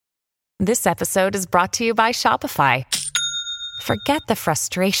This episode is brought to you by Shopify. Forget the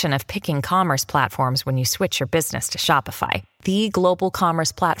frustration of picking commerce platforms when you switch your business to Shopify, the global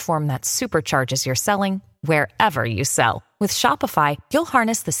commerce platform that supercharges your selling wherever you sell. With Shopify, you'll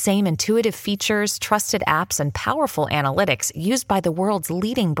harness the same intuitive features, trusted apps, and powerful analytics used by the world's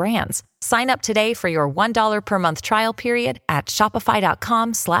leading brands. Sign up today for your $1 per month trial period at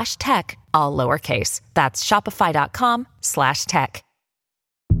shopify.com/tech, all lowercase. That's shopify.com/tech.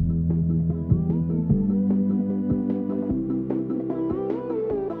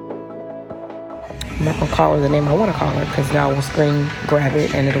 I'm not going to call her the name I want to call her because now we'll screen grab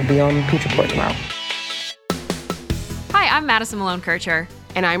it and it'll be on Peach Report tomorrow. Hi, I'm Madison Malone-Kircher.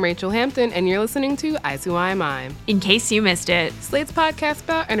 And I'm Rachel Hampton, and you're listening to ICYMI. In case you missed it. Slate's podcast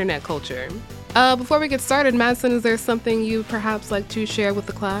about internet culture. Before we get started, Madison, is there something you'd perhaps like to share with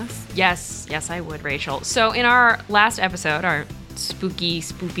the class? Yes, I would, Rachel. So in our last episode, our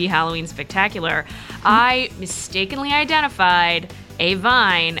spoopy Halloween spectacular, I mistakenly identified a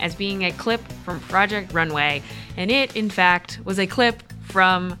Vine as being a clip from Project Runway, and it, in fact, was a clip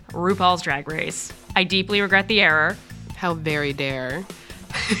from RuPaul's Drag Race. I deeply regret the error. How very dare.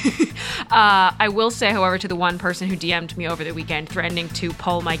 I will say, however, to the one person who DM'd me over the weekend threatening to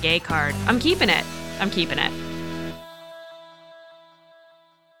pull my gay card, I'm keeping it.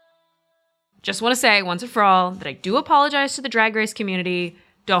 Just want to say, once and for all, that I do apologize to the Drag Race community.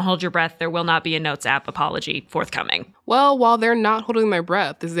 Don't hold your breath. There will not be a Notes app apology forthcoming. Well, while they're not holding their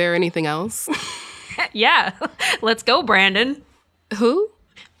breath, is there anything else? Yeah. Let's go, Brandon. Who?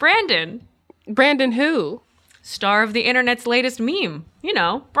 Brandon. Brandon who? Star of the internet's latest meme. You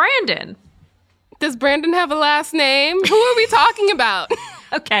know, Brandon. Does Brandon have a last name? Who are we talking about?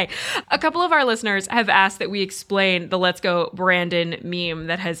 Okay. A couple of our listeners have asked that we explain the Let's Go Brandon meme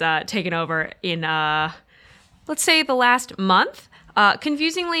that has taken over in, let's say, the last month.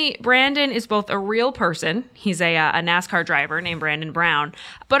 Confusingly, Brandon is both a real person. He's a NASCAR driver named Brandon Brown.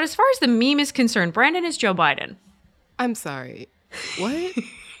 But as far as the meme is concerned, Brandon is Joe Biden. I'm sorry. What?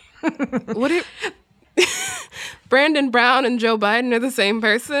 Brandon Brown and Joe Biden are the same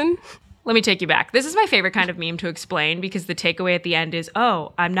person? Let me take you back. This is my favorite kind of meme to explain because the takeaway at the end is,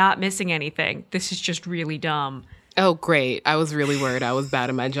 oh, I'm not missing anything. This is just really dumb. Oh, great. I was really worried I was bad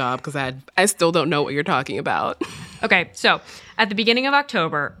at my job because I still don't know what you're talking about. Okay, so at the beginning of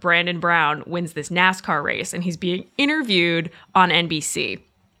October, Brandon Brown wins this NASCAR race, and he's being interviewed on NBC.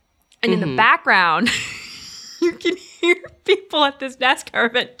 And in the background, you can hear people at this NASCAR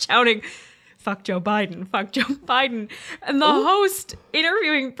event shouting, "Fuck Joe Biden, fuck Joe Biden." And the host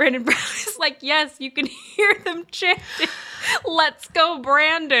interviewing Brandon Brown is like, yes, you can hear them chanting, "Let's go,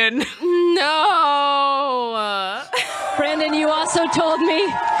 Brandon." No. Brandon, you also told me,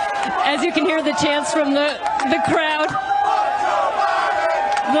 as you can hear the chants from the crowd,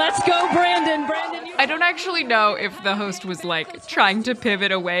 "Let's go, Brandon, Brandon." I don't actually know if the host was like trying to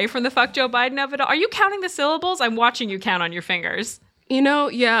pivot away from the "fuck Joe Biden" of it all. Are you counting the syllables? I'm watching you count on your fingers. You know,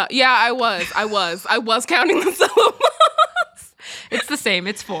 yeah, I was counting the syllables. It's the same.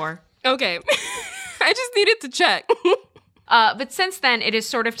 It's 4. Okay. I just needed to check. But since then, it has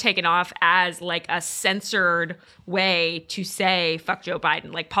sort of taken off as like a censored way to say "fuck Joe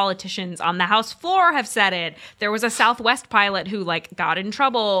Biden." Like politicians on the House floor have said it. There was a Southwest pilot who like got in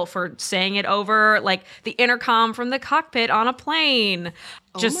trouble for saying it over like the intercom from the cockpit on a plane.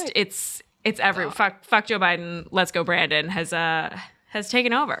 It's every fuck Joe Biden. Let's go, Brandon has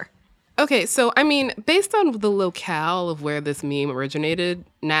taken over. Okay, so, I mean, based on the locale of where this meme originated,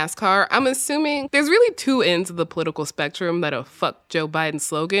 NASCAR, I'm assuming there's really 2 ends of the political spectrum that a "fuck Joe Biden"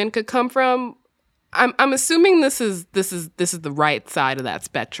 slogan could come from. I'm assuming this is the right side of that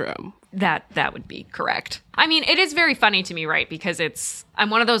spectrum. That would be correct. I mean, it is very funny to me, right? Because I'm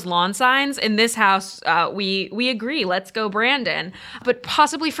one of those lawn signs. In this house, we agree, "Let's go, Brandon," but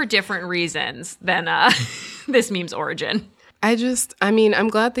possibly for different reasons than this meme's origin. I'm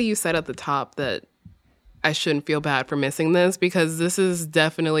glad that you said at the top that I shouldn't feel bad for missing this, because this is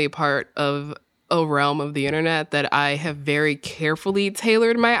definitely part of a realm of the internet that I have very carefully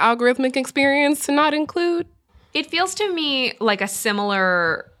tailored my algorithmic experience to not include. It feels to me like a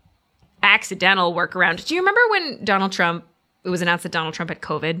similar accidental workaround. Do you remember when it was announced that Donald Trump had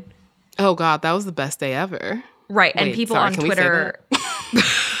COVID? Oh, God, that was the best day ever. Right, and people on Twitter...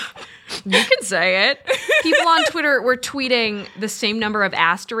 You can say it. People on Twitter were tweeting the same number of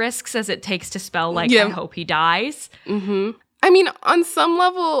asterisks as it takes to spell, like, I hope he dies. Mm-hmm. I mean, on some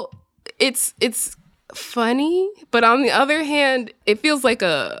level, it's funny, but on the other hand, it feels like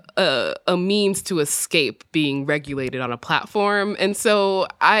a means to escape being regulated on a platform. And so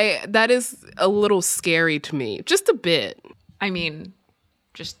that is a little scary to me, just a bit. I mean,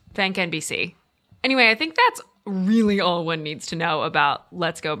 Just thank NBC. Anyway, I think that's really all one needs to know about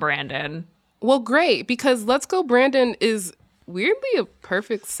Let's Go Brandon. Well, great, because Let's Go Brandon is weirdly a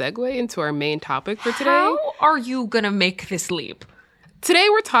perfect segue into our main topic for today. How are you going to make this leap? Today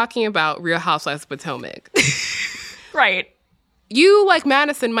we're talking about Real Housewives of Potomac. Right. You, like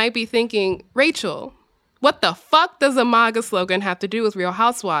Madison, might be thinking, Rachel, what the fuck does a MAGA slogan have to do with Real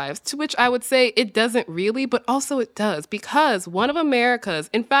Housewives? To which I would say it doesn't really, but also it does, because one of America's,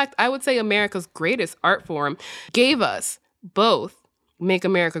 in fact, I would say America's greatest art form, gave us both Make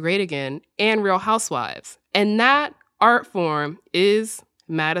America Great Again and Real Housewives. And that art form is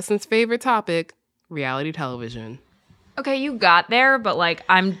Madison's favorite topic, reality television. Okay, you got there, but like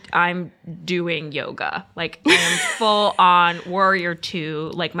I'm doing yoga. Like I am full on warrior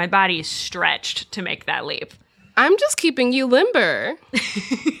 2. Like my body is stretched to make that leap. I'm just keeping you limber.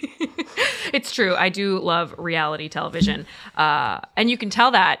 It's true. I do love reality television. And you can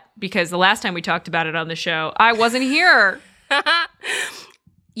tell that because the last time we talked about it on the show, I wasn't here.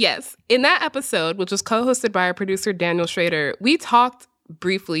 Yes. In that episode, which was co-hosted by our producer, Daniel Schrader, we talked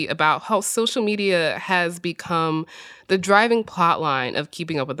briefly about how social media has become the driving plot line of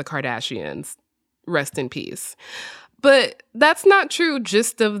Keeping Up with the Kardashians. Rest in peace. But that's not true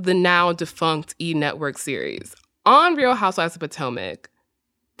just of the now defunct E! Network series. On Real Housewives of Potomac,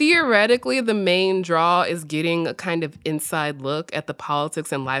 theoretically, the main draw is getting a kind of inside look at the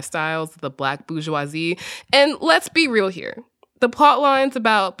politics and lifestyles of the Black bourgeoisie. And let's be real here. The plot lines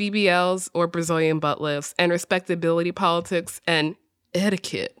about BBLs or Brazilian butt lifts and respectability politics and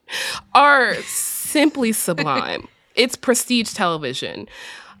etiquette are simply sublime. It's prestige television.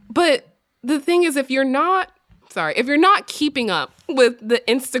 But the thing is, if you're not keeping up with the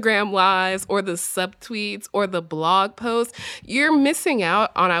Instagram lives or the subtweets or the blog posts, you're missing out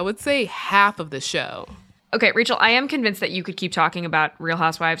on, I would say, half of the show. Okay, Rachel, I am convinced that you could keep talking about Real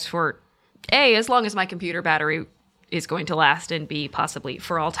Housewives for, A, as long as my computer battery is going to last, and B, possibly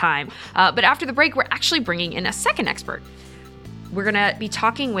for all time. But after the break, we're actually bringing in a second expert. We're going to be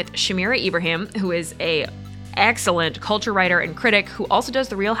talking with Shamira Ibrahim, who is a excellent culture writer and critic who also does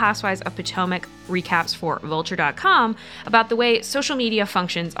the Real Housewives of Potomac recaps for Vulture.com about the way social media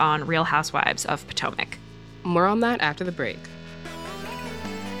functions on Real Housewives of Potomac. More on that after the break.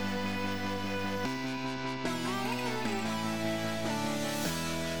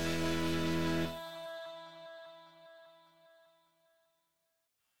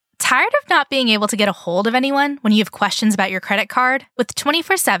 Tired of not being able to get a hold of anyone when you have questions about your credit card? With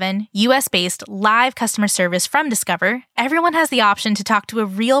 24/7, US-based live customer service from Discover, everyone has the option to talk to a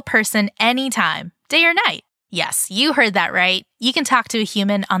real person anytime, day or night. Yes, you heard that right. You can talk to a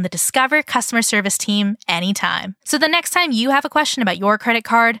human on the Discover customer service team anytime. So the next time you have a question about your credit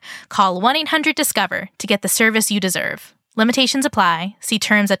card, call 1-800-DISCOVER to get the service you deserve. Limitations apply. See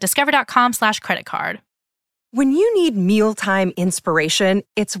terms at discover.com/creditcard. When you need mealtime inspiration,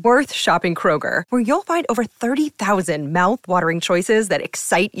 it's worth shopping Kroger, where you'll find over 30,000 mouth-watering choices that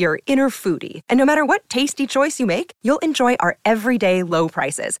excite your inner foodie. And no matter what tasty choice you make, you'll enjoy our everyday low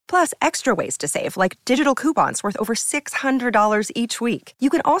prices, plus extra ways to save, like digital coupons worth over $600 each week. You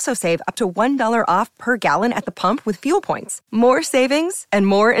can also save up to $1 off per gallon at the pump with fuel points. More savings and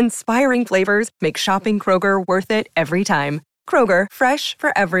more inspiring flavors make shopping Kroger worth it every time. Kroger, fresh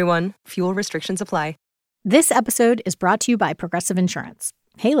for everyone. Fuel restrictions apply. This episode is brought to you by Progressive Insurance.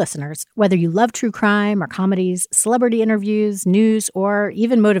 Hey, listeners, whether you love true crime or comedies, celebrity interviews, news, or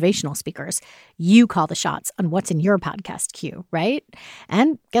even motivational speakers, you call the shots on what's in your podcast queue, right?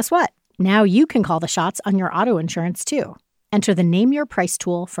 And guess what? Now you can call the shots on your auto insurance, too. Enter the Name Your Price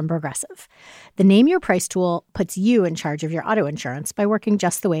tool from Progressive. The Name Your Price tool puts you in charge of your auto insurance by working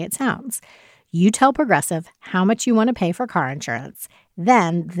just the way it sounds. You tell Progressive how much you want to pay for car insurance.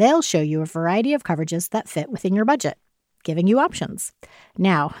 Then they'll show you a variety of coverages that fit within your budget, giving you options.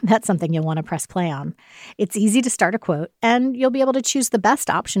 Now, that's something you'll want to press play on. It's easy to start a quote, and you'll be able to choose the best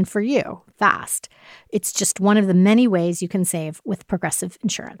option for you fast. It's just one of the many ways you can save with Progressive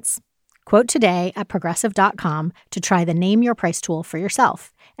Insurance. Quote today at Progressive.com to try the Name Your Price tool for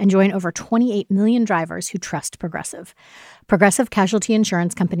yourself and join over 28 million drivers who trust Progressive. Progressive Casualty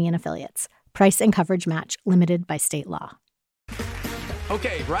Insurance Company and Affiliates. Price and coverage match limited by state law.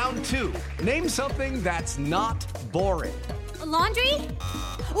 Okay, round 2. Name something that's not boring. A laundry?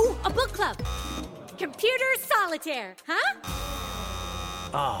 Ooh, a book club. Computer solitaire, huh?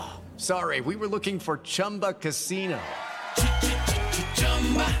 Ah, oh, sorry, we were looking for Chumba Casino.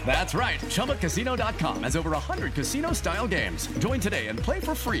 That's right, ChumbaCasino.com has over 100 casino-style games. Join today and play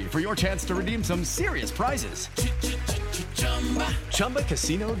for free for your chance to redeem some serious prizes.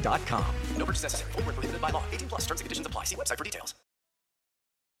 ChumbaCasino.com. No purchase necessary. Void where prohibited by law. 18+ terms and conditions apply. See website for details.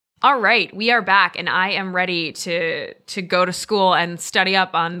 All right, we are back, and I am ready to go to school and study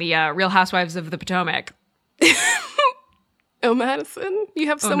up on the Real Housewives of the Potomac. Oh, Madison, you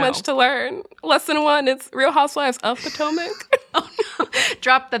have so much to learn. Lesson 1, it's Real Housewives of Potomac. Oh, no.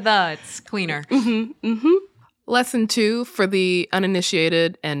 Drop the, it's cleaner. Lesson 2 for the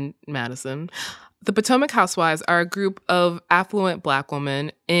uninitiated and Madison. The Potomac Housewives are a group of affluent Black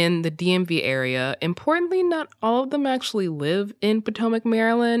women in the DMV area. Importantly, not all of them actually live in Potomac,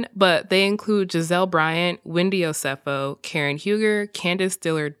 Maryland, but they include Giselle Bryant, Wendy Osefo, Karen Huger, Candace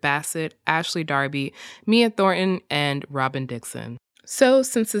Dillard Bassett, Ashley Darby, Mia Thornton, and Robin Dixon. So,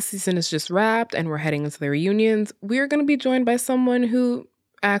 since this season is just wrapped and we're heading into the reunions, we're going to be joined by someone who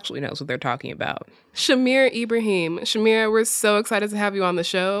actually knows what they're talking about. Shamir Ibrahim. Shamir, we're so excited to have you on the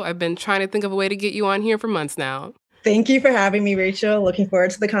show. I've been trying to think of a way to get you on here for months now. Thank you for having me, Rachel. Looking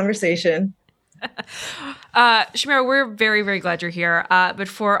forward to the conversation. Shamir, we're very, very glad you're here. But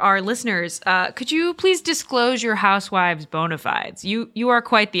for our listeners, could you please disclose your housewives' bona fides? You are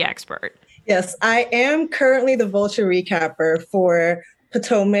quite the expert. Yes, I am currently the Vulture recapper for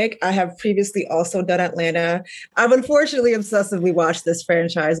Potomac. I have previously also done Atlanta. I've unfortunately obsessively watched this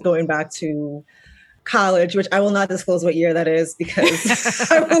franchise going back to college, which I will not disclose what year that is because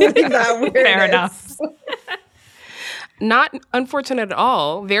I will leave that weirdness. Fair enough. Not unfortunate at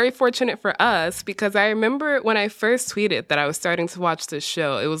all. Very fortunate for us because I remember when I first tweeted that I was starting to watch this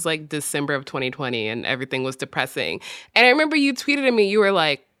show, it was like December of 2020 and everything was depressing. And I remember you tweeted at me, you were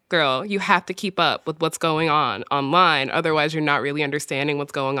like, girl, you have to keep up with what's going on online. Otherwise, you're not really understanding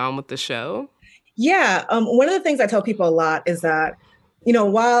what's going on with the show. Yeah. One of the things I tell people a lot is that, you know,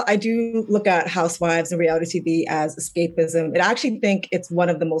 while I do look at Housewives and reality TV as escapism, I actually think it's one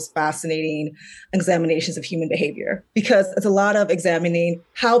of the most fascinating examinations of human behavior because it's a lot of examining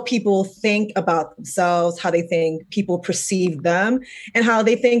how people think about themselves, how they think people perceive them, and how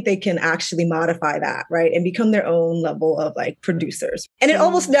they think they can actually modify that, right? And become their own level of like producers. And it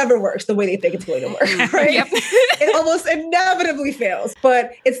almost never works the way they think it's going to work, right? Yep. It almost inevitably fails.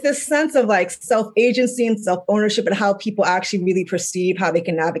 But it's this sense of like self-agency and self-ownership and how people actually really perceive how they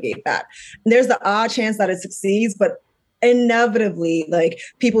can navigate that. And there's the odd chance that it succeeds, but inevitably, like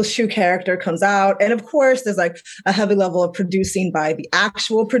people's true character comes out. And of course, there's like a heavy level of producing by the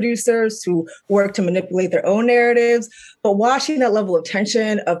actual producers who work to manipulate their own narratives. But watching that level of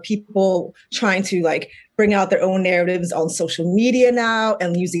tension of people trying to like bring out their own narratives on social media now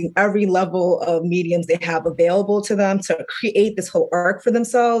and using every level of mediums they have available to them to create this whole arc for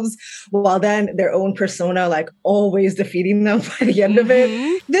themselves, while then their own persona like always defeating them by the end of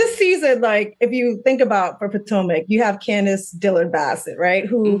it. This season, like if you think about for Potomac, you have Candace Dillard Bassett, right?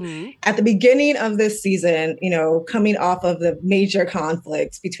 Who at the beginning of this season, you know, coming off of the major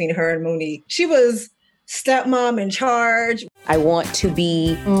conflicts between her and Monique, she was stepmom in charge. I want to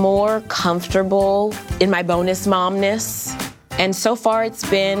be more comfortable in my bonus momness. And so far it's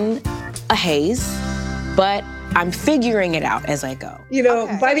been a haze, but I'm figuring it out as I go. You know,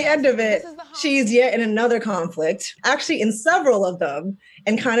 by the end of it, she's yet in another conflict, actually in several of them,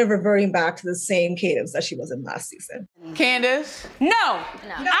 and kind of reverting back to the same cadence that she was in last season. Candace? No.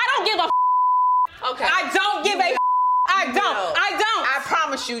 I don't give a Okay. I don't give a I don't. I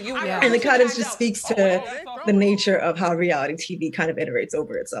promise you. And it kind of just speaks to the nature of how reality TV kind of iterates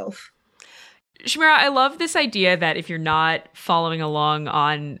over itself. Shamira, I love this idea that if you're not following along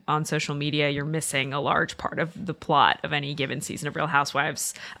on social media, you're missing a large part of the plot of any given season of Real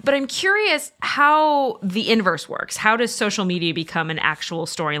Housewives. But I'm curious how the inverse works. How does social media become an actual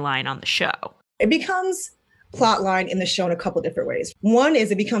storyline on the show? It becomes plot line in the show in a couple different ways. One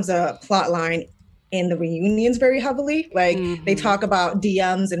is it becomes a plot line in the reunions very heavily. Like they talk about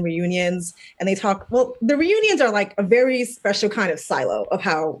DMs and reunions, and the reunions are like a very special kind of silo of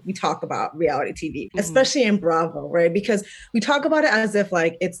how we talk about reality TV, especially in Bravo, right? Because we talk about it as if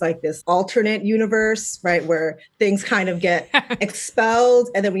like it's like this alternate universe, right? Where things kind of get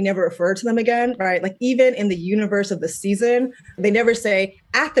expelled and then we never refer to them again, right? Like even in the universe of the season, they never say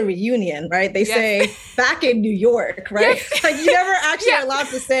at the reunion, right? They say back in New York, right? Yes. Like you never actually are allowed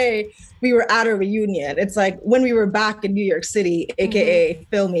to say we were at a reunion. It's like when we were back in New York City, AKA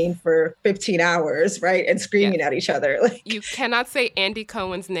filming for 15 hours, right? And screaming at each other. Like you cannot say Andy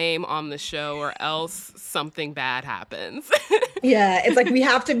Cohen's name on the show or else something bad happens. Yeah, it's like we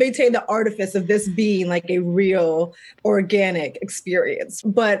have to maintain the artifice of this being like a real organic experience.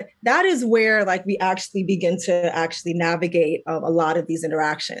 But that is where like we actually begin to actually navigate a lot of these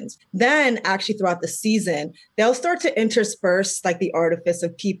interactions. Then actually throughout the season, they'll start to intersperse like the artifice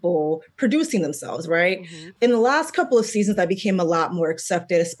of people producing themselves, right? Mm-hmm. In the last couple of seasons, that became a lot more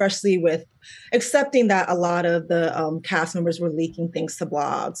accepted, especially with accepting that a lot of the cast members were leaking things to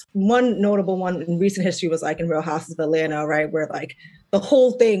blogs. One notable one in recent history was like in Real Houses of Atlanta, right? Where like the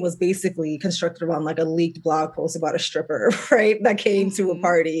whole thing was basically constructed around like a leaked blog post about a stripper, right? That came to a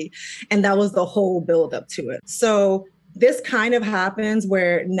party. And that was the whole buildup to it. So this kind of happens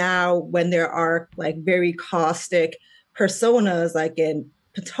where now when there are like very caustic personas like in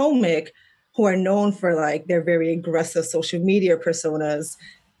Potomac who are known for like their very aggressive social media personas,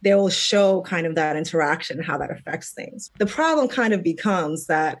 they will show kind of that interaction and how that affects things. The problem kind of becomes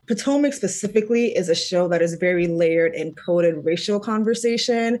that Potomac specifically is a show that is very layered in coded racial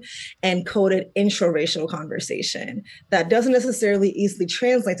conversation and coded intraracial conversation that doesn't necessarily easily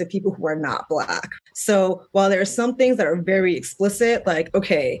translate to people who are not Black. So while there are some things that are very explicit, like,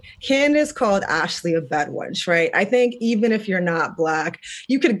 okay, Candace called Ashley a bed wench, right? I think even if you're not Black,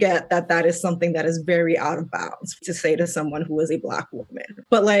 you could get that that is something that is very out of bounds to say to someone who is a Black woman.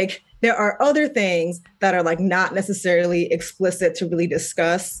 But like, there are other things that are like not necessarily explicit to really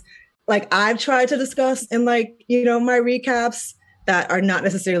discuss. Like I've tried to discuss in like, you know, my recaps that are not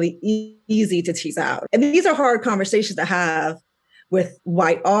necessarily easy to tease out. And these are hard conversations to have with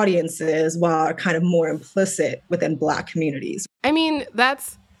white audiences while kind of more implicit within Black communities. I mean,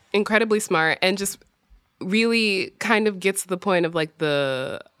 that's incredibly smart and just really kind of gets to the point of like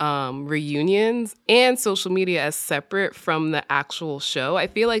the reunions and social media as separate from the actual show. I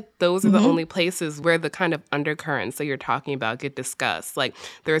feel like those are the only places where the kind of undercurrents that you're talking about get discussed, like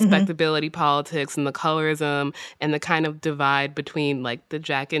the respectability politics and the colorism and the kind of divide between like the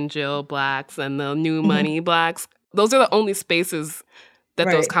Jack and Jill Blacks and the new money Blacks. Those are the only spaces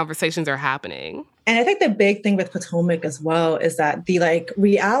that those conversations are happening. And I think the big thing with Potomac as well is that the like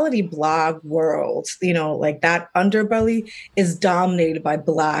reality blog world, you know, like that underbelly is dominated by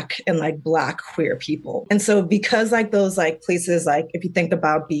Black and like Black queer people. And so because like those like places, like if you think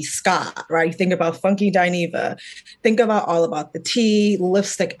about B. Scott, right? You think about Funky Dineva, think about All About the Tea,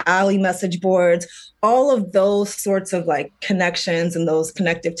 Lipstick Alley message boards, all of those sorts of like connections and those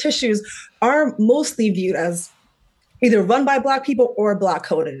connective tissues are mostly viewed as either run by Black people or Black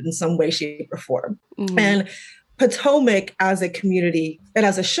coded in some way, shape, or form. And Potomac as a community and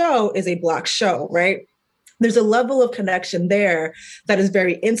as a show is a Black show, right? There's a level of connection there that is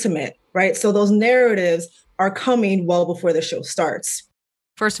very intimate, right? So those narratives are coming well before the show starts.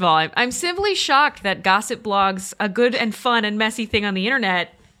 First of all, I'm simply shocked that gossip blogs, a good and fun and messy thing on the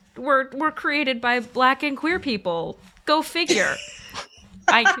internet, were created by Black and queer people. Go figure.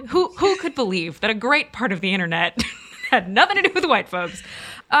 Who could believe that a great part of the internet had nothing to do with white folks?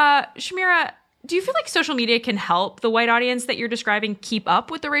 Shamira, do you feel like social media can help the white audience that you're describing keep up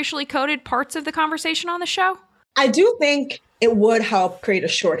with the racially coded parts of the conversation on the show? I do think it would help create a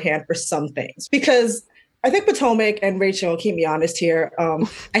shorthand for some things, because I think Potomac, and Rachel, keep me honest here,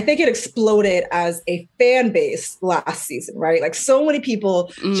 I think it exploded as a fan base last season, right? Like so many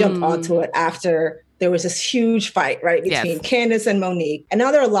people jumped onto it after there was this huge fight, right, between Candace and Monique. And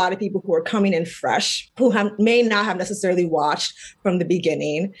now there are a lot of people who are coming in fresh, who may not have necessarily watched from the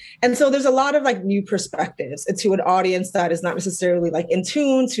beginning. And so there's a lot of like new perspectives into an audience that is not necessarily like in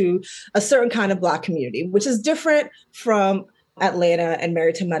tune to a certain kind of Black community, which is different from Atlanta and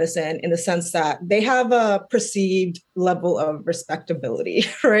Married to Medicine in the sense that they have a perceived level of respectability,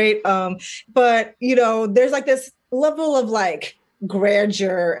 right? But, you know, there's like this level of like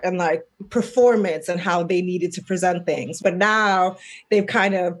grandeur and like performance and how they needed to present things. But now they've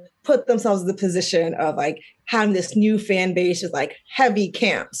kind of put themselves in the position of like having this new fan base with like heavy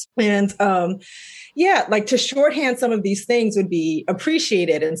camps. And like to shorthand some of these things would be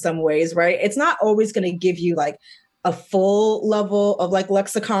appreciated in some ways, right? It's not always going to give you like a full level of like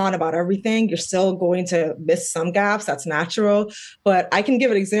lexicon about everything. You're still going to miss some gaps. That's natural. But I can give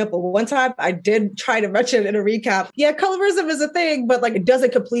an example. One time I did try to mention in a recap, colorism is a thing, but like it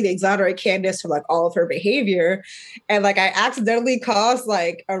doesn't completely exonerate Candace for like all of her behavior. And like I accidentally caused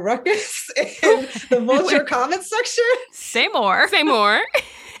like a ruckus in the Vulture comment section. Say more. Well,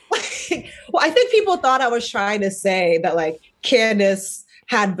 I think people thought I was trying to say that like Candace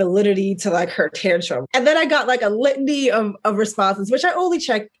had validity to like her tantrum. And then I got like a litany of responses, which I only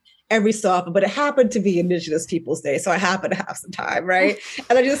check every so often, but it happened to be Indigenous Peoples Day. So I happened to have some time, right?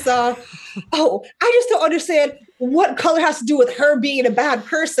 And I just saw, I just don't understand what color has to do with her being a bad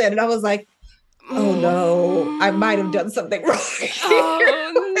person. And I was like, oh no, I might have done something wrong.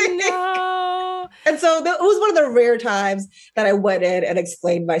 Oh no. And so it was one of the rare times that I went in and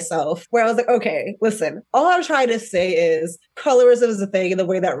explained myself, where I was like, okay, listen, all I'm trying to say is colorism is a thing in the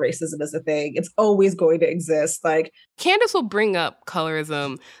way that racism is a thing. It's always going to exist. Like, Candace will bring up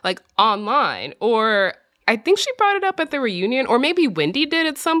colorism like online, or I think she brought it up at the reunion, or maybe Wendy did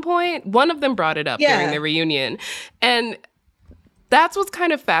at some point. One of them brought it up during the reunion. And that's what's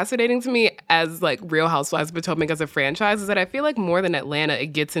kind of fascinating to me as like Real Housewives of Potomac as a franchise, is that I feel like more than Atlanta, it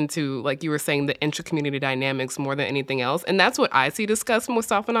gets into, like you were saying, the intra-community dynamics more than anything else. And that's what I see discussed most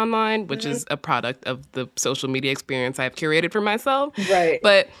often online, which is a product of the social media experience I've curated for myself. Right.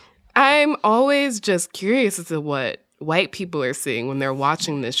 But I'm always just curious as to what white people are seeing when they're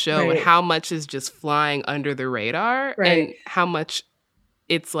watching this show, and how much is just flying under the radar, and how much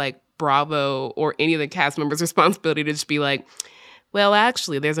it's like Bravo or any of the cast members' responsibility to just be like, well,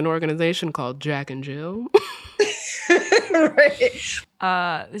 actually, there's an organization called Jack and Jill.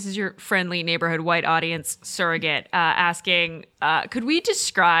 This is your friendly neighborhood white audience surrogate asking, could we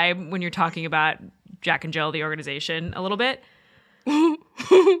describe, when you're talking about Jack and Jill, the organization, a little bit? I'm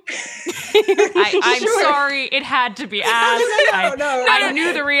sorry, it had to be asked. No. I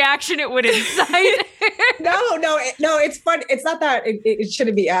knew the reaction it would incite. No, it's fun. It's not that it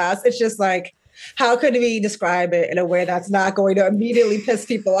shouldn't be asked. It's just like, how could we describe it in a way that's not going to immediately piss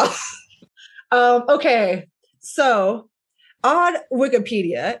people off? Okay, so on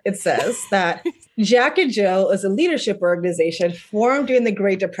Wikipedia, it says that Jack and Jill is a leadership organization formed during the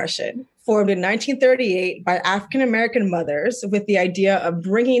Great Depression, formed in 1938 by African-American mothers with the idea of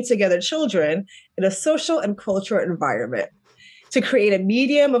bringing together children in a social and cultural environment to create a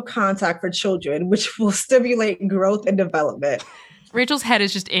medium of contact for children, which will stimulate growth and development. Rachel's head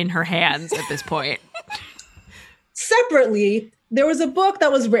is just in her hands at this point. Separately, there was a book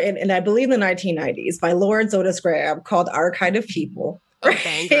that was written in, I believe, the 1990s by Lawrence Otis Graham called Our Kind of People. A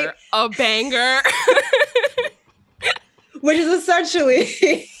banger. A banger. Which is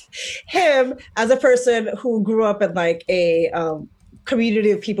essentially him as a person who grew up in like a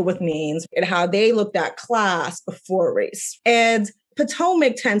community of people with means, and how they looked at class before race. And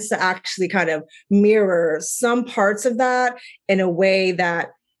Potomac tends to actually kind of mirror some parts of that in a way that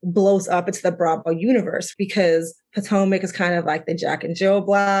blows up into the Bravo universe, because Potomac is kind of like the Jack and Jill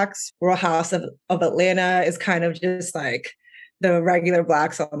Blacks. Real House of Atlanta is kind of just like the regular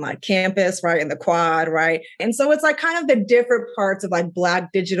Blacks on like campus, right? In the quad, right? And so it's like kind of the different parts of like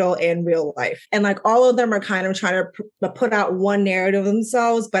Black digital and real life. And like all of them are kind of trying to put out one narrative of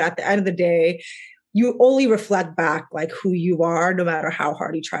themselves. But at the end of the day, you only reflect back like who you are, no matter how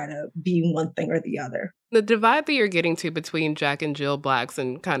hard you try to be one thing or the other. The divide that you're getting to between Jack and Jill Blacks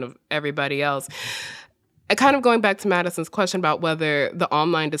and kind of everybody else, kind of going back to Madison's question about whether the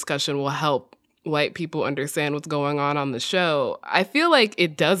online discussion will help white people understand what's going on the show, I feel like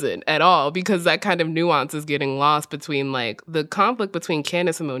it doesn't at all, because that kind of nuance is getting lost between like the conflict between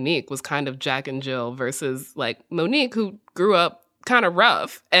Candace and Monique was kind of Jack and Jill versus like Monique, who grew up kind of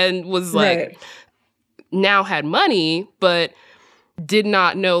rough and was like now had money, but did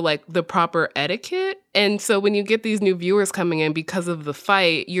not know like the proper etiquette. And so when you get these new viewers coming in because of the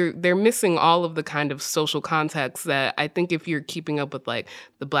fight, they're missing all of the kind of social context that I think if you're keeping up with like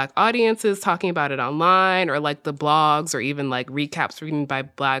the Black audiences talking about it online, or like the blogs, or even like recaps written by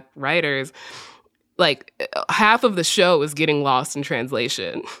Black writers, like half of the show is getting lost in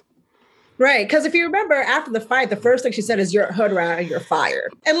translation. Right. Because if you remember, after the fight, the first thing she said is, "You're a hood rat and you're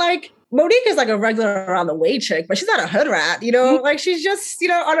fired." And like, Monique is like a regular around the way chick, but she's not a hood rat, you know, like she's just, you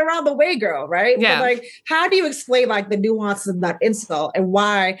know, an around the way girl, right? Yeah. But like, how do you explain like the nuances of that insult and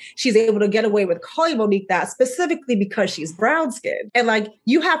why she's able to get away with calling Monique that specifically because she's brown skinned? And like,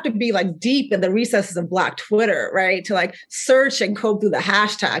 you have to be like deep in the recesses of Black Twitter, right? To like search and comb through the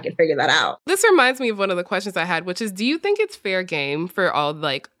hashtag and figure that out. This reminds me of one of the questions I had, which is, do you think it's fair game for all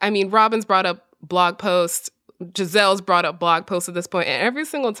like, I mean, Robin's brought up blog posts, Giselle's brought up blog posts at this point, and every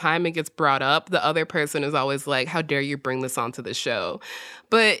single time it gets brought up, the other person is always like, how dare you bring this onto the show?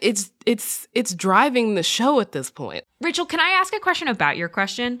 But it's driving the show at this point. Rachel, can I ask a question about your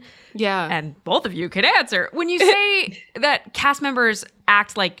question? Yeah. And both of you could answer. When you say that cast members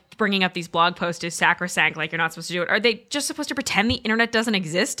act like bringing up these blog posts is sacrosanct, like you're not supposed to do it, are they just supposed to pretend the internet doesn't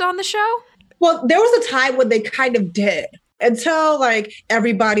exist on the show? Well, there was a time when they kind of did. Until like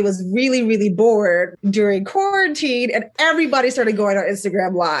everybody was really, really bored during quarantine and everybody started going on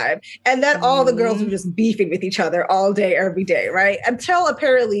Instagram Live. And then all the girls were just beefing with each other all day, every day, right? Until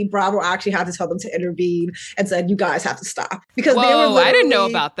apparently Bravo actually had to tell them to intervene and said, you guys have to stop. Because they were I didn't know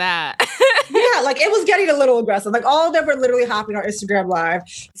about that. Yeah, like it was getting a little aggressive. Like all of them were literally hopping on Instagram Live.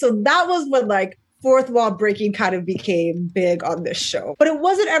 So that was when like fourth wall breaking kind of became big on this show. But it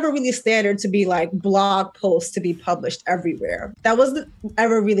wasn't ever really standard to be like blog posts to be published everywhere. That wasn't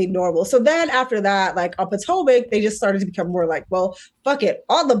ever really normal. So then after that, like on Potomac, they just started to become more like, well, fuck it.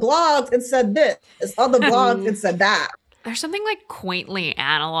 All the blogs, it said this. All the blogs, it said that. There's something like quaintly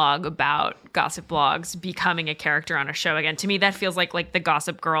analog about gossip blogs becoming a character on a show again. To me, that feels like the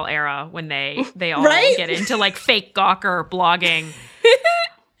Gossip Girl era when they all get into like fake Gawker blogging.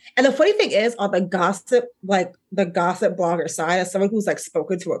 And the funny thing is, on the gossip blogger side, as someone who's like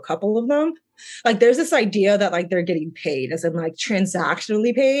spoken to a couple of them, like there's this idea that like they're getting paid, as in like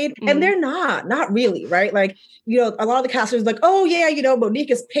transactionally paid, and they're not really, right? Like, you know, a lot of the casters like, oh yeah, you know, Monique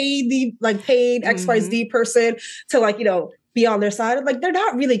is paid XYZ person to like, you know, be on their side. Like they're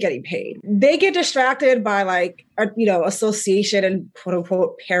not really getting paid. They get distracted by like association and quote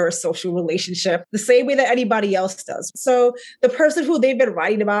unquote parasocial relationship the same way that anybody else does. So the person who they've been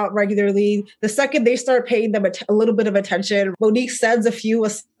writing about regularly, the second they start paying them a little bit of attention, Monique sends a few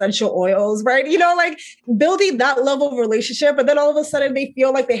essential oils, right? You know, like building that level of relationship, and then all of a sudden they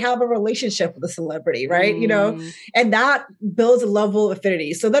feel like they have a relationship with a celebrity, right? You know, and that builds a level of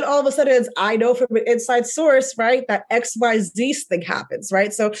affinity. So then all of a sudden I know from an inside source, right, that XYZ thing happens,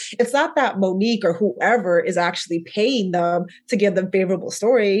 right? So it's not that Monique or whoever is actually paying them to give them favorable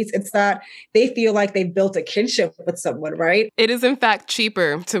stories. It's that they feel like they've built a kinship with someone, right? It is in fact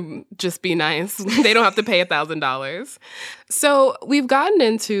cheaper to just be nice. They don't have to pay $1,000. So we've gotten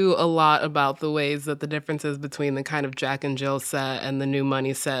into a lot about the ways that the differences between the kind of Jack and Jill set and the New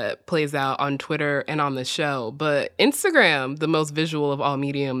Money set plays out on Twitter and on the show. But Instagram, the most visual of all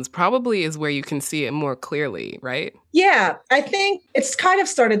mediums, probably is where you can see it more clearly, right? Yeah, I think it's kind of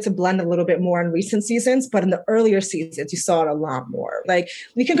started to blend a little bit more in recent seasons, but in the earlier seasons, you saw it a lot more. Like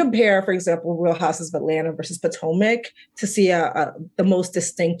we can compare, for example, Real Houses of Atlanta versus Potomac to see the most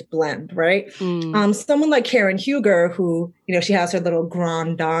distinct blend, right? Someone like Karen Huger, who, you know, she has her little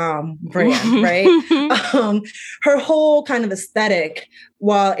Grand Dame brand, right? Her whole kind of aesthetic,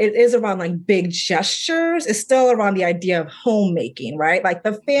 while it is around like big gestures, it's still around the idea of homemaking, right? Like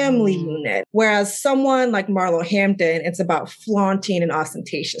the family unit. Whereas someone like Marlo Hampton, it's about flaunting and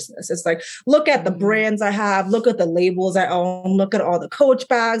ostentatiousness. It's like, look at the brands I have, look at the labels I own, look at all the Coach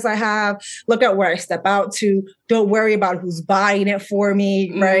bags I have, look at where I step out to. Don't worry about who's buying it for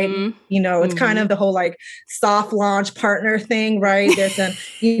me, right? You know, it's kind of the whole like soft launch partner thing, right? There's a,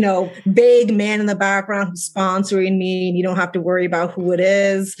 you know, vague man in the background who's sponsoring me, and you don't have to worry about who it is.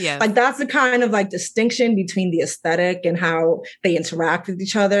 Yes. Like that's the kind of like distinction between the aesthetic and how they interact with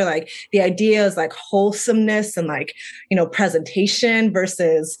each other. Like the idea is like wholesomeness and like, you know, presentation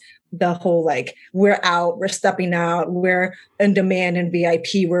versus the whole like we're out, we're stepping out, we're in demand and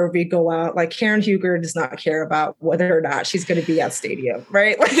VIP wherever we go out. Like Karen Huger does not care about whether or not she's going to be at stadium,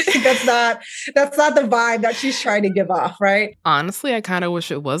 right? Like that's not the vibe that she's trying to give off, right? Honestly, I kind of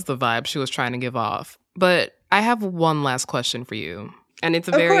wish it was the vibe she was trying to give off. But I have one last question for you, and it's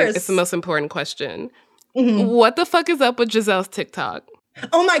it's the most important question. What the fuck is up with Giselle's TikTok?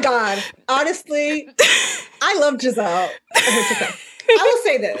 Oh my God! Honestly, I love Giselle. I will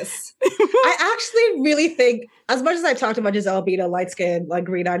say this. I actually really think, as much as I've talked about Giselle being a light-skinned, like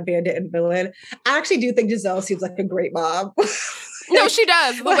green-eyed bandit and villain, I actually do think Giselle seems like a great mom. No, she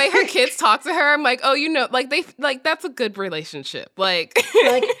does. The way her kids talk to her, I'm like, oh, you know, like that's a good relationship. Like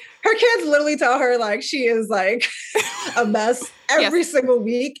her kids literally tell her like she is like a mess every single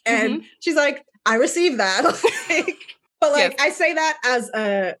week, and she's like, I receive that. But like I say that as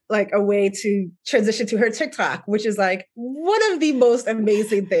a way to transition to her TikTok, which is like one of the most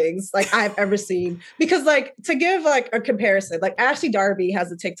amazing things like I've ever seen. Because like to give like a comparison, like Ashley Darby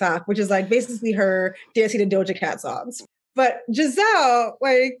has a TikTok, which is like basically her dancing to Doja Cat songs. But Giselle,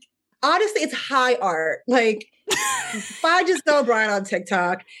 like honestly, it's high art. Like by Giselle Bryant on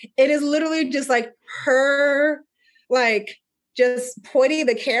TikTok, it is literally just like her like just pointing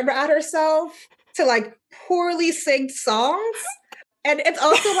the camera at herself to like poorly synced songs. And it's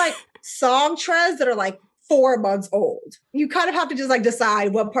also like song trends that are like 4 months old. You kind of have to just like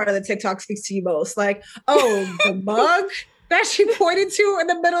decide what part of the TikTok speaks to you most. Like, oh, the mug that she pointed to in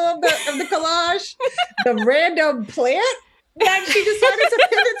the middle of the collage, the random plant that she decided to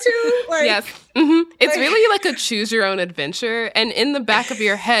pivot to. Like, yes. It's really like a choose your own adventure. And in the back of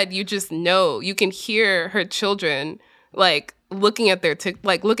your head, you just know, you can hear her children like looking at her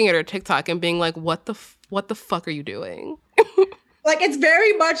TikTok and being like, what the fuck are you doing? Like it's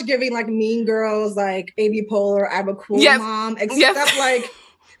very much giving like Mean Girls, like Amy Poehler, I'm a cool mom. Except like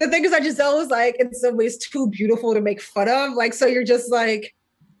the thing is that Giselle is like in some ways too beautiful to make fun of. Like so you're just like,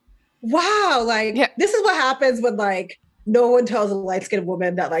 wow, like this is what happens when like no one tells a light-skinned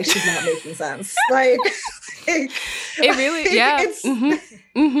woman that like she's not making sense. Like it really, yeah.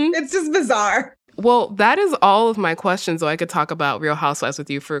 It's just bizarre. Well, that is all of my questions, so I could talk about Real Housewives with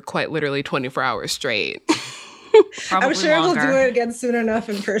you for quite literally 24 hours straight. I'm sure we'll do it again soon enough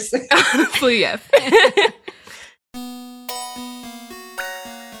in person. Honestly, yes.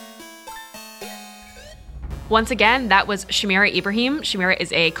 Once again, that was Shamira Ibrahim. Shamira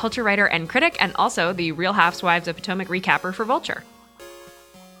is a culture writer and critic, and also the Real Housewives of Potomac recapper for Vulture.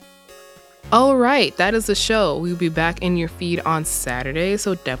 All right, that is the show. We'll be back in your feed on Saturday,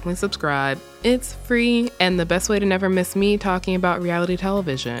 so definitely subscribe. It's free, and the best way to never miss me talking about reality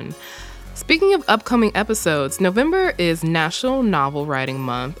television. Speaking of upcoming episodes, November is National Novel Writing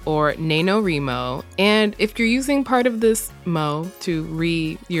Month, or NaNoWriMo, and if you're using part of this mo to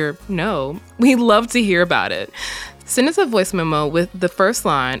read your no, we'd love to hear about it. Send us a voice memo with the first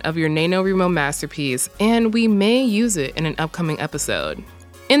line of your NaNoWriMo masterpiece, and we may use it in an upcoming episode.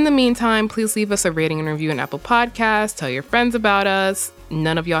 In the meantime, please leave us a rating and review on Apple Podcasts, tell your friends about us.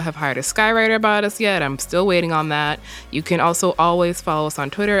 None of y'all have hired a skywriter about us yet. I'm still waiting on that. You can also always follow us on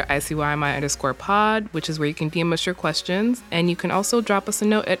Twitter, ICYMI_pod, which is where you can DM us your questions. And you can also drop us a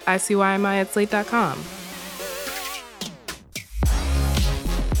note at ICYMI@slate.com.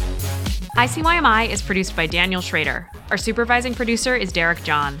 ICYMI is produced by Daniel Schrader. Our supervising producer is Derek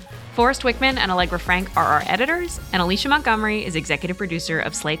John. Forrest Wickman and Allegra Frank are our editors, and Alicia Montgomery is executive producer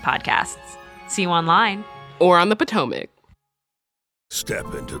of Slate Podcasts. See you online. Or on the Potomac.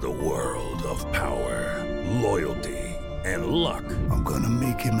 Step into the world of power, loyalty, and luck. I'm gonna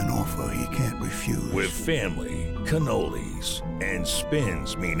make him an offer he can't refuse. With family, cannolis, and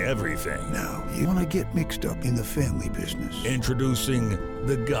spins mean everything. Now, you wanna get mixed up in the family business. Introducing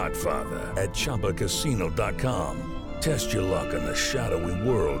The Godfather at ChumbaCasino.com. Test your luck in the shadowy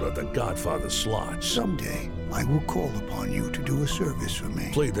world of The Godfather slot. Someday, I will call upon you to do a service for me.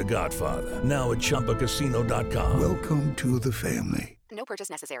 Play The Godfather, now at ChumbaCasino.com. Welcome to the family. No purchase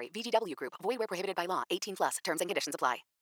necessary. VGW Group. Void where prohibited by law. 18+. Terms and conditions apply.